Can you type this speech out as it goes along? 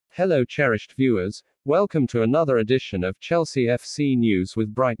Hello cherished viewers, welcome to another edition of Chelsea FC News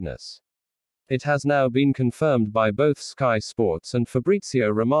with Brightness. It has now been confirmed by both Sky Sports and Fabrizio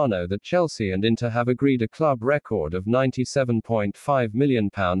Romano that Chelsea and Inter have agreed a club record of £97.5 million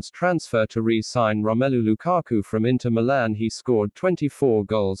transfer to re-sign Romelu Lukaku from Inter Milan. He scored 24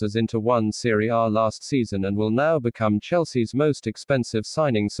 goals as Inter won Serie A last season and will now become Chelsea's most expensive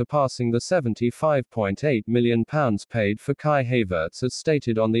signing, surpassing the £75.8 million paid for Kai Havertz, as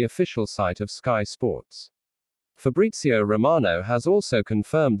stated on the official site of Sky Sports. Fabrizio Romano has also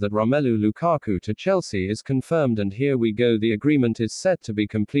confirmed that Romelu Lukaku to Chelsea is confirmed, and here we go. The agreement is set to be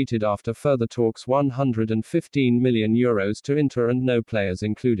completed after further talks. €115 million to Inter and no players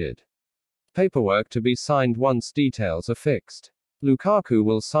included. Paperwork to be signed once details are fixed. Lukaku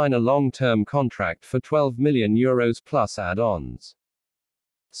will sign a long-term contract for €12 million plus add-ons.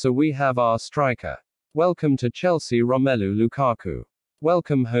 So we have our striker. Welcome to Chelsea, Romelu Lukaku.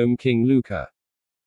 Welcome home, King Luka.